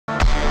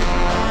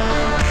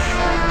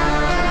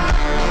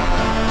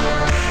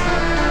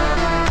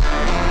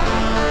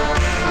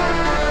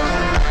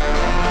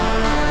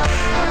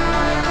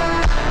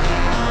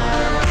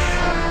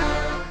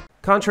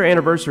Contra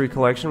Anniversary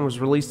Collection was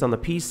released on the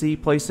PC,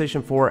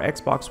 PlayStation 4,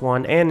 Xbox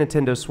One, and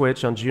Nintendo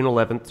Switch on June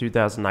 11,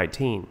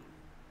 2019.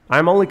 I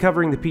am only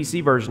covering the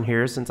PC version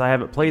here since I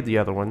haven't played the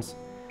other ones,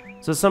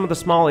 so some of the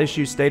small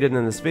issues stated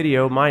in this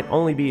video might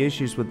only be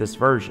issues with this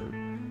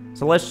version.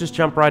 So let's just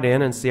jump right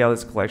in and see how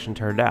this collection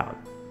turned out.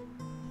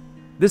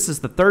 This is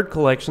the third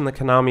collection that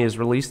Konami has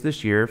released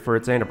this year for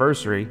its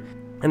anniversary,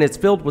 and it's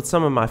filled with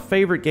some of my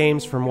favorite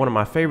games from one of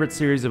my favorite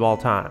series of all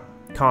time,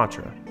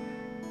 Contra.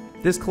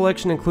 This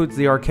collection includes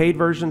the arcade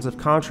versions of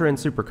Contra and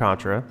Super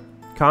Contra,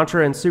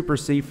 Contra and Super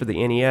C for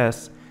the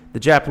NES, the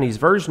Japanese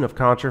version of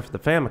Contra for the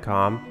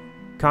Famicom,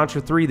 Contra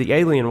 3 The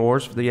Alien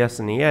Wars for the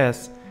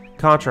SNES,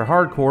 Contra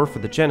Hardcore for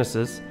the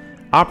Genesis,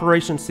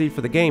 Operation C for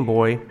the Game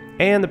Boy,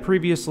 and the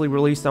previously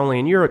released only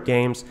in Europe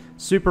games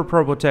Super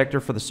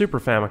Probotector for the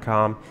Super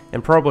Famicom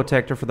and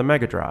Probotector for the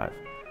Mega Drive.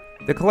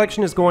 The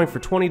collection is going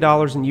for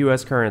 $20 in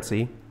US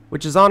currency,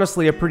 which is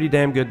honestly a pretty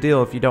damn good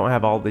deal if you don't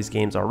have all of these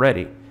games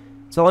already.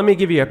 So let me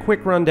give you a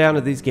quick rundown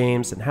of these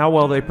games and how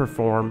well they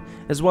perform,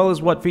 as well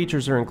as what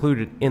features are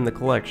included in the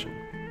collection.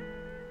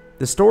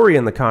 The story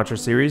in the Contra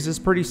series is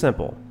pretty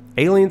simple.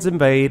 Aliens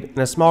invade, and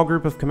a small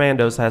group of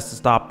commandos has to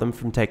stop them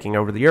from taking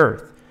over the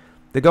Earth.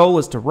 The goal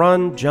is to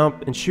run,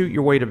 jump, and shoot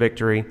your way to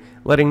victory,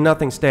 letting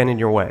nothing stand in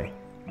your way.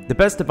 The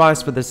best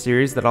advice for this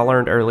series that I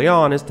learned early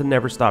on is to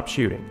never stop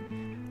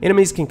shooting.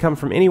 Enemies can come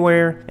from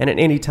anywhere and at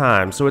any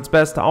time, so it's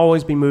best to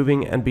always be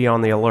moving and be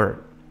on the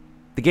alert.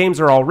 The games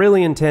are all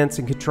really intense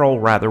and control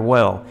rather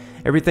well.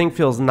 Everything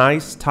feels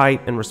nice,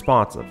 tight, and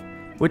responsive,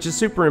 which is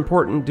super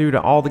important due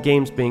to all the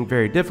games being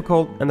very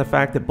difficult and the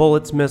fact that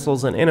bullets,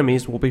 missiles, and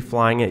enemies will be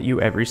flying at you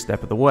every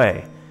step of the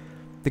way.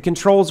 The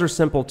controls are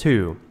simple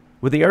too,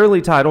 with the early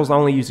titles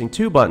only using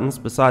 2 buttons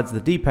besides the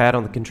D-pad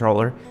on the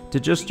controller to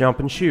just jump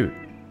and shoot.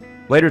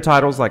 Later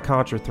titles like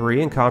Contra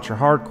 3 and Contra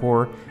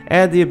Hardcore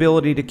add the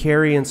ability to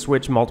carry and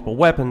switch multiple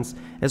weapons,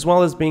 as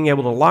well as being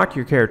able to lock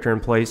your character in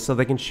place so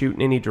they can shoot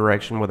in any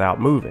direction without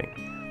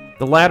moving.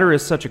 The latter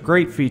is such a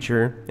great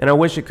feature, and I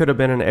wish it could have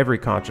been in every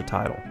Contra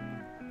title.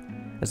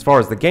 As far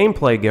as the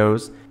gameplay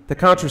goes, the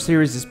Contra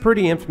series is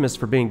pretty infamous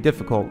for being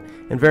difficult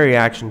and very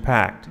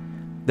action-packed.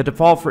 The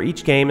default for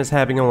each game is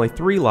having only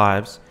 3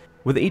 lives,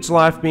 with each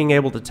life being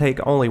able to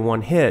take only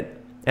 1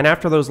 hit, and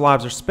after those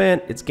lives are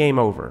spent, it's game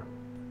over.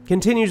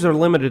 Continues are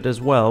limited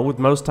as well, with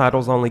most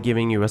titles only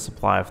giving you a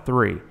supply of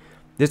 3.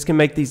 This can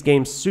make these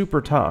games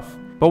super tough,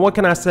 but what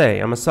can I say,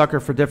 I'm a sucker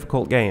for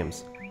difficult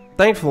games.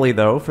 Thankfully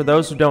though, for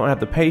those who don't have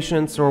the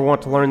patience or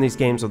want to learn these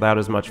games without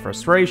as much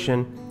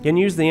frustration, you can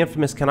use the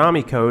infamous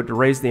Konami code to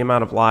raise the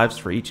amount of lives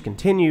for each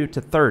continue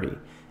to 30,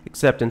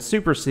 except in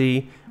Super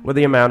C, where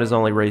the amount is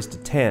only raised to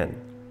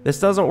 10. This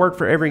doesn't work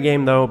for every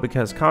game though,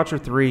 because Contra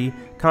 3,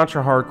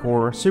 Contra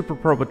Hardcore, Super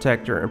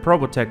Probotector, and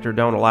Probotector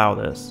don't allow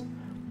this.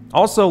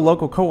 Also,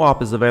 local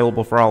co-op is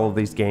available for all of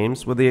these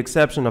games, with the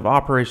exception of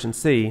Operation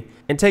C,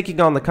 and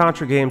taking on the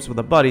Contra games with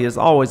a buddy is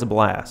always a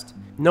blast.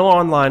 No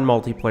online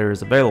multiplayer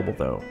is available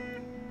though.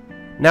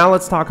 Now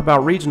let's talk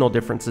about regional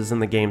differences in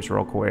the games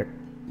real quick.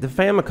 The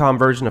Famicom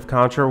version of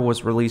Contra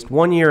was released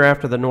 1 year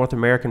after the North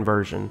American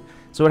version,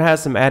 so it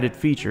has some added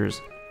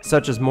features,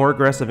 such as more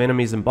aggressive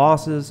enemies and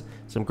bosses,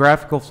 some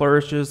graphical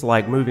flourishes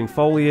like moving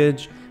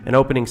foliage, an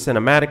opening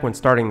cinematic when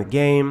starting the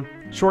game,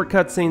 short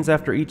cutscenes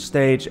after each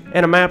stage,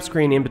 and a map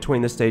screen in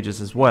between the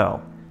stages as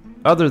well.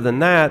 Other than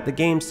that, the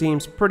game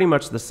seems pretty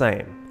much the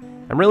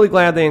same. I'm really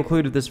glad they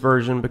included this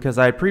version because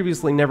I had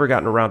previously never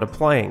gotten around to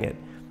playing it.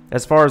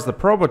 As far as the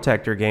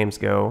Probotector games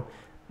go,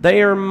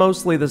 they are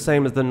mostly the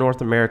same as the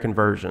North American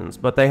versions,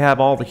 but they have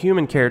all the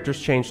human characters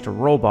changed to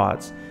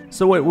robots,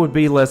 so it would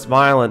be less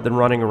violent than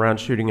running around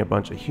shooting a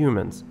bunch of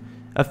humans.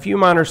 A few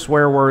minor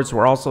swear words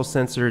were also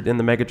censored in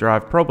the Mega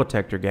Drive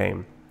Probotector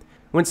game.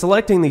 When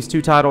selecting these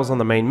 2 titles on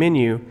the main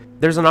menu,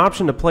 there's an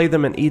option to play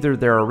them in either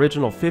their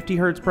original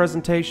 50Hz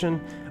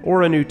presentation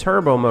or a new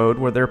turbo mode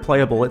where they're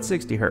playable at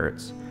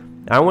 60Hz.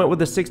 I went with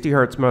the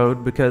 60Hz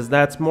mode because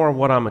that's more of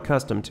what I'm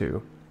accustomed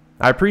to.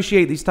 I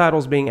appreciate these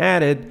titles being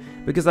added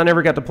because I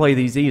never got to play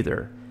these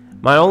either.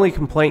 My only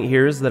complaint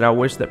here is that I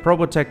wish that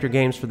Probotector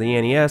games for the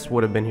NES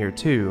would have been here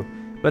too,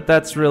 but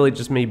that's really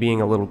just me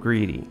being a little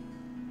greedy.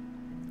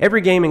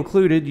 Every game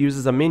included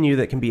uses a menu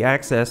that can be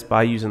accessed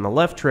by using the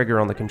left trigger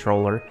on the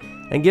controller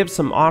and gives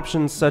some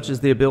options such as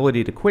the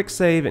ability to quick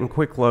save and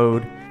quick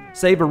load,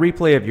 save a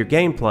replay of your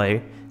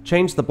gameplay,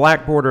 change the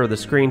black border of the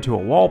screen to a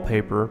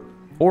wallpaper,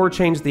 or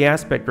change the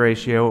aspect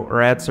ratio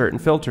or add certain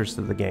filters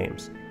to the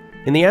games.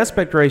 In the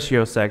aspect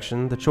ratio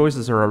section, the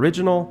choices are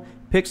original,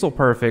 pixel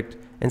perfect,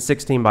 and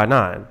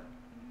 16:9.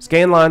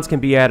 Scan lines can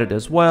be added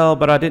as well,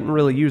 but I didn't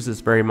really use this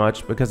very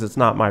much because it's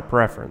not my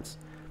preference.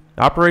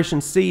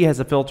 Operation C has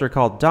a filter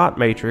called Dot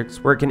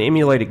Matrix where it can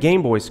emulate a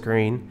Game Boy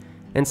screen,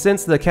 and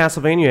since the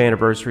Castlevania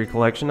Anniversary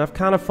Collection, I've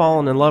kind of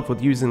fallen in love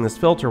with using this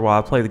filter while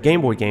I play the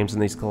Game Boy games in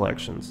these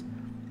collections.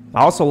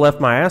 I also left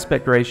my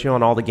aspect ratio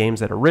on all the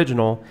games at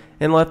original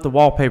and left the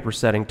wallpaper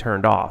setting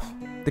turned off.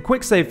 The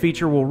quick save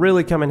feature will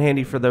really come in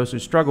handy for those who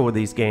struggle with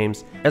these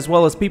games, as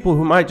well as people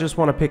who might just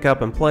want to pick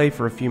up and play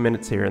for a few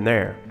minutes here and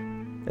there.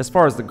 As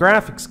far as the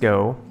graphics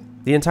go,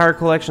 The entire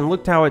collection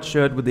looked how it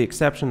should, with the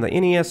exception of the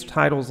NES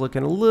titles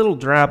looking a little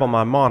drab on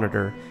my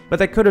monitor, but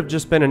that could have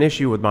just been an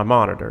issue with my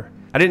monitor.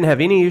 I didn't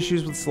have any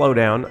issues with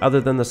slowdown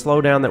other than the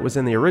slowdown that was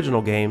in the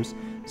original games,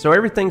 so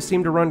everything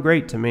seemed to run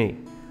great to me.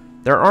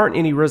 There aren't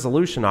any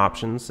resolution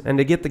options, and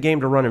to get the game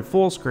to run in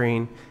full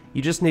screen,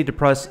 you just need to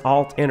press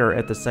Alt-Enter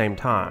at the same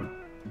time.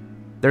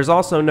 There's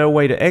also no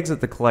way to exit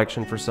the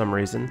collection for some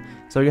reason,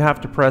 so you have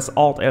to press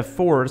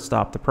Alt-F4 to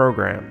stop the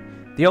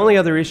program. The only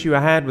other issue I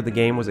had with the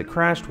game was it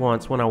crashed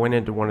once when I went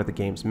into one of the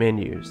game's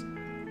menus.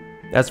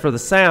 As for the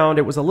sound,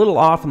 it was a little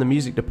off in the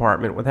music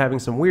department, with having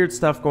some weird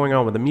stuff going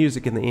on with the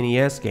music in the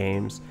NES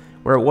games,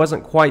 where it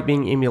wasn't quite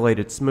being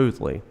emulated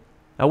smoothly.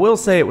 I will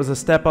say it was a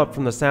step up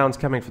from the sounds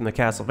coming from the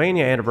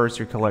Castlevania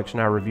Anniversary Collection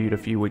I reviewed a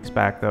few weeks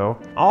back though.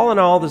 All in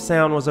all, the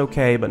sound was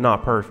okay, but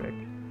not perfect.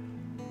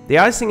 The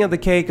icing of the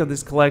cake of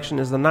this collection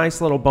is a nice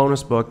little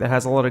bonus book that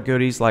has a lot of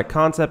goodies like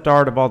concept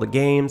art of all the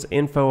games,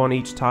 info on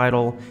each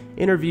title,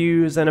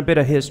 interviews, and a bit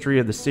of history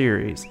of the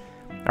series.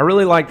 I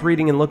really liked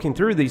reading and looking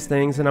through these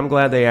things, and I'm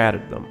glad they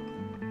added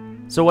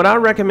them. So would I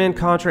recommend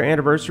Contra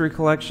Anniversary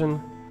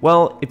Collection?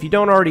 Well, if you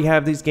don't already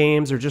have these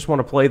games or just want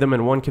to play them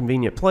in one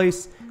convenient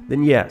place,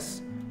 then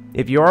yes.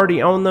 If you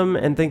already own them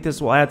and think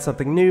this will add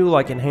something new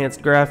like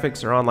enhanced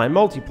graphics or online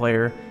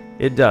multiplayer,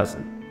 it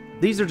doesn't.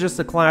 These are just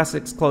the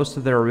classics close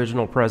to their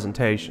original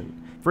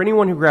presentation. For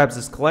anyone who grabs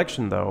this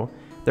collection though,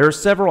 there are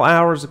several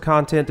hours of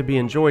content to be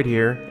enjoyed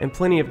here and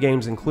plenty of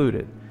games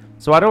included,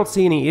 so I don't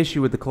see any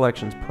issue with the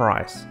collection's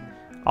price.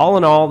 All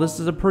in all, this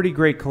is a pretty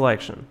great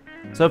collection.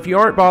 So if you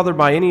aren't bothered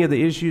by any of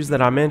the issues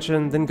that I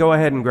mentioned, then go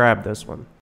ahead and grab this one.